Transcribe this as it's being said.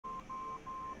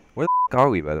Where the f are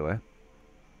we, by the way?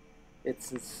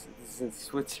 It's in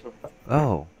Switzerland.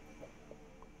 Oh.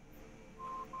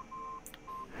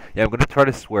 Yeah, I'm gonna try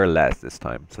to swear less this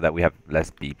time, so that we have less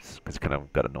beeps, because it kind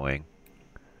of got annoying.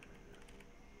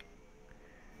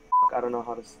 I don't know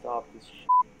how to stop this shit.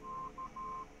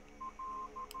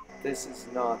 This is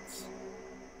not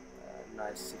a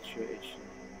nice situation.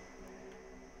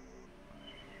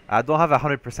 I don't have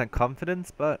 100% confidence,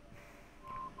 but...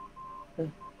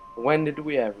 When did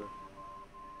we ever?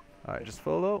 Alright, just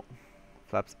follow.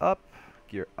 Flaps up.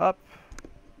 Gear up.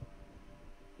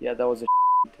 Yeah, that was a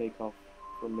takeoff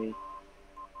for me.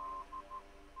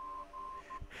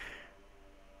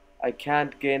 I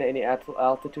can't gain any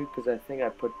altitude because I think I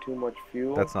put too much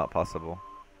fuel. That's not possible.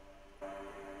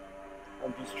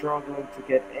 I'm just struggling to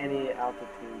get any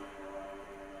altitude.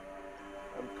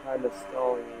 I'm kind of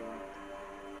stalling even.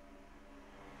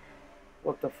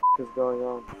 What the f is going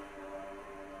on?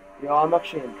 Yo, I'm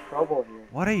actually in trouble here.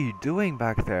 What are you doing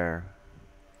back there?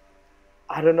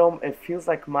 I don't know. It feels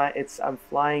like I'm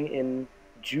flying in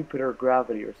Jupiter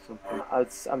gravity or something.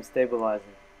 I'm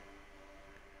stabilizing.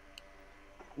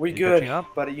 We You good, catching up?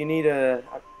 but you need a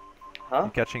huh?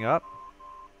 You catching up?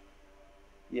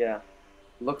 Yeah.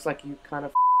 Looks like you kind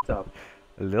of up.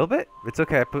 A little bit? It's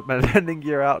okay, I put my landing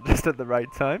gear out just at the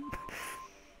right time.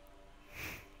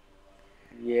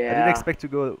 Yeah. I didn't expect to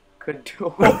go... Could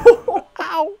do.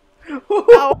 Ow!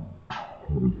 Ow!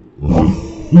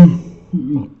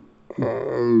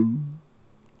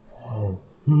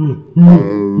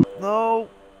 No!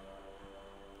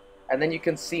 And then you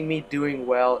can see me doing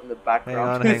well in the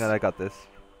background. Hang on, I got this.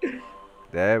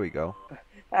 There we go.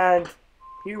 And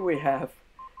here we have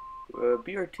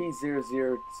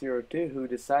BRT0002 who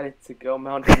decided to go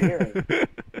mountaineering.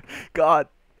 God!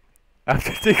 I have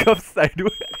to take off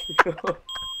sideways.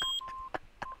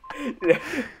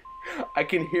 I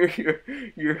can hear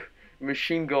your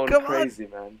machine going Come crazy,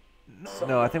 man.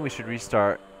 No, I think we should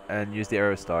restart and use the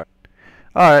Aerostar.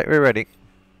 Alright, we're ready.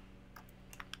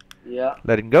 Yeah.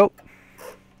 Letting go.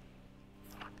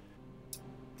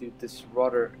 Dude, this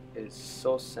rudder is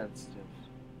so sensitive.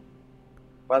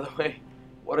 By the way,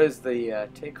 what is the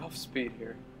takeoff speed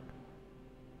here?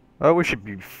 Oh, we should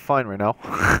be fine right now.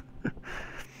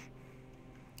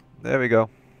 There we go.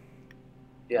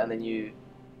 Yeah, and then you...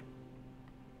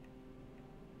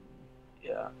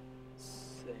 Yeah.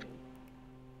 Same.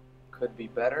 Could be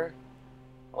better.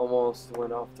 Almost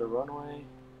went off the runway.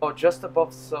 Oh, just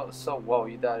above, so whoa,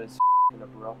 that is f***ing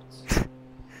abrupt.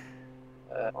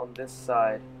 On this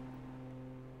side.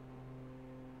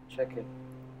 Check it.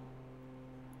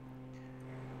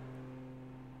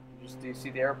 Do you see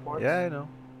the airports? Yeah, I know.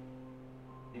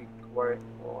 Oh,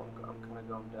 I'm kind of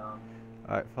going down.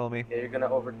 Alright, follow me. Yeah, you're gonna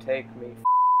overtake me.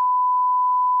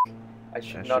 I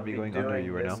should I not should be going under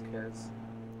you right now.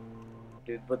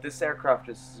 Dude, but this aircraft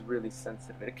is really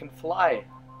sensitive. It can fly,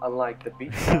 unlike the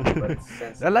beach one, but it's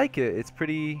sensitive. I like it. It's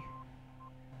pretty...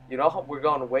 You know, we're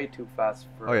going way too fast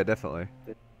for... Oh yeah, definitely.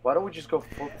 Why don't we just go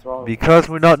full throttle? Because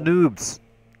we're not noobs.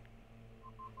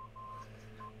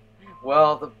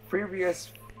 Well, the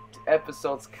previous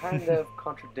episodes kind of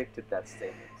contradicted that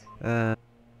statement.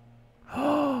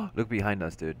 Look behind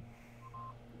us, dude.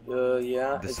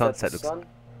 Yeah. The Is sunset that the looks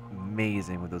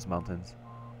amazing with those mountains.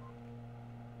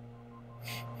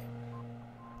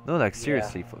 No, like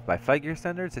seriously, by Flightgear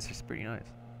standards, this is pretty nice.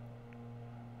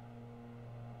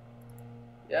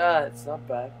 Yeah, it's not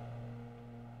bad.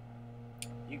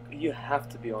 You have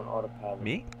to be on autopilot.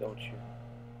 Me? Don't you?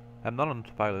 I'm not on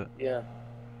autopilot. Yeah.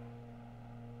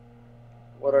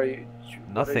 What are you?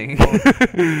 Nothing.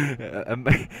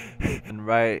 And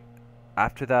right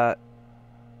after that,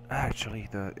 actually,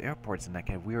 the airport's in that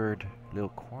kind of weird little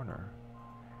corner.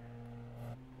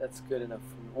 That's good enough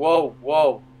for me. Whoa,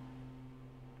 whoa.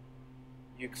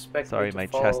 You expect Sorry, me to my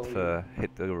follow chest you?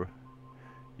 hit the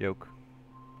yoke.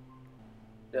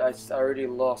 I already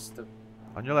lost the...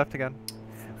 On your left again.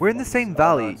 We're in the same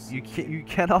valley. You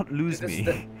cannot lose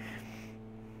me.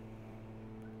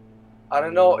 I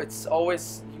don't know. It's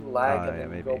always you lag and yeah, then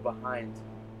you maybe. go behind.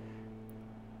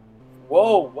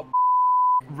 Whoa! What?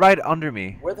 Right under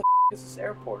me. Where the is this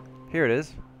airport? Here it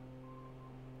is.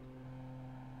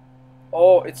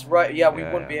 Oh, it's right. Yeah, we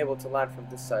Yeah, wouldn't yeah. be able to land from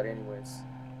this side, anyways.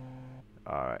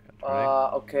 Alright.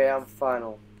 Okay, I'm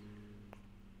final.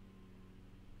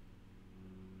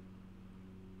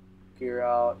 Gear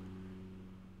out.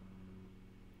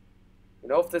 You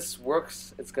know, if this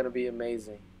works, it's gonna be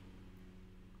amazing.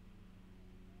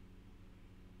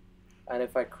 And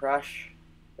if I crash,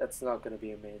 that's not gonna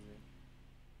be amazing.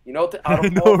 You know, I I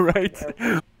don't know, know. right?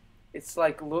 It's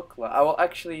like look like I will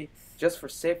actually just for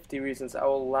safety reasons I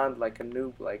will land like a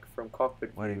noob like from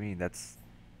cockpit What do you view mean? That's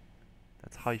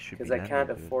how you should be because I can't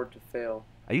landing, dude. afford to fail.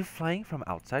 Are you flying from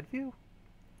outside view?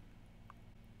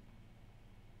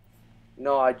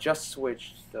 No, I just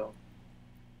switched though.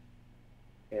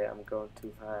 Okay, I'm going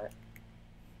too high.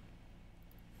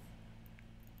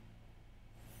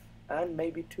 And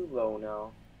maybe too low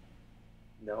now.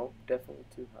 No, definitely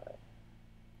too high.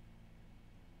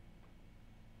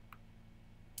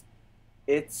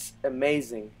 It's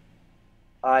amazing.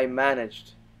 I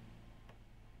managed.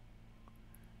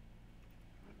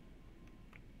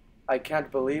 I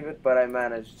can't believe it, but I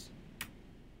managed.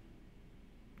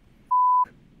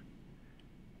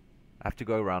 I have to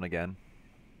go around again.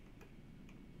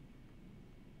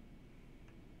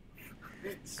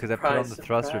 Because I put on the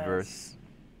thrust reverse.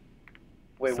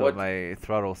 Wait, so what? my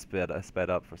throttle sped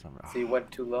up for some reason. So you went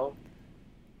too low?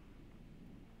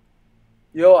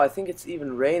 Yo, I think it's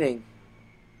even raining.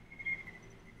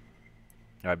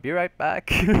 Alright, be right back.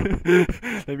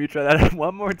 Let me try that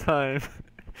one more time.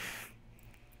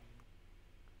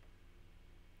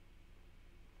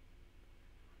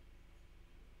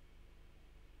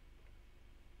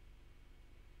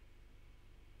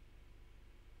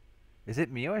 Is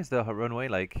it me or is the runway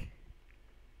like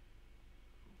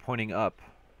pointing up?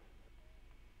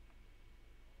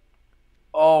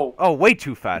 Oh. Oh, way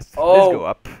too fast. Oh. Let's go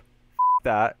up.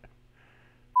 That.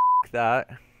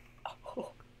 That.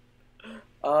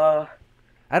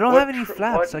 I don't have any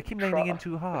flaps, so I keep landing in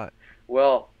too hot.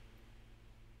 Well.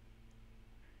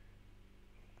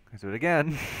 Let's do it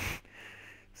again.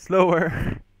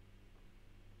 Slower.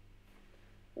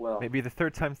 Well. Maybe the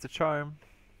third time's the charm.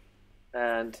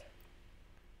 And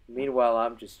meanwhile,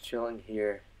 I'm just chilling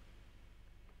here.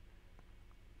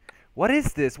 What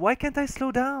is this? Why can't I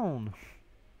slow down?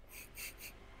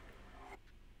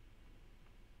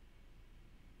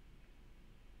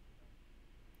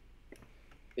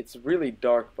 It's really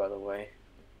dark, by the way.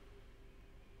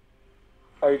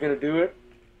 Are you gonna do it?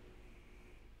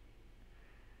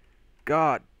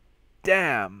 God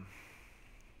damn.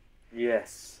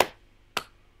 Yes.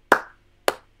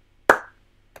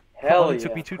 Hell yeah,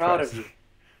 took me 2 proud tries. of you.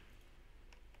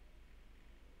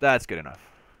 That's good enough.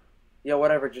 Yeah,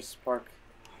 whatever, just spark.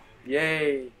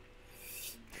 Yay.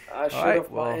 I should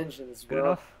have my engines, good bro.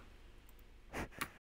 enough.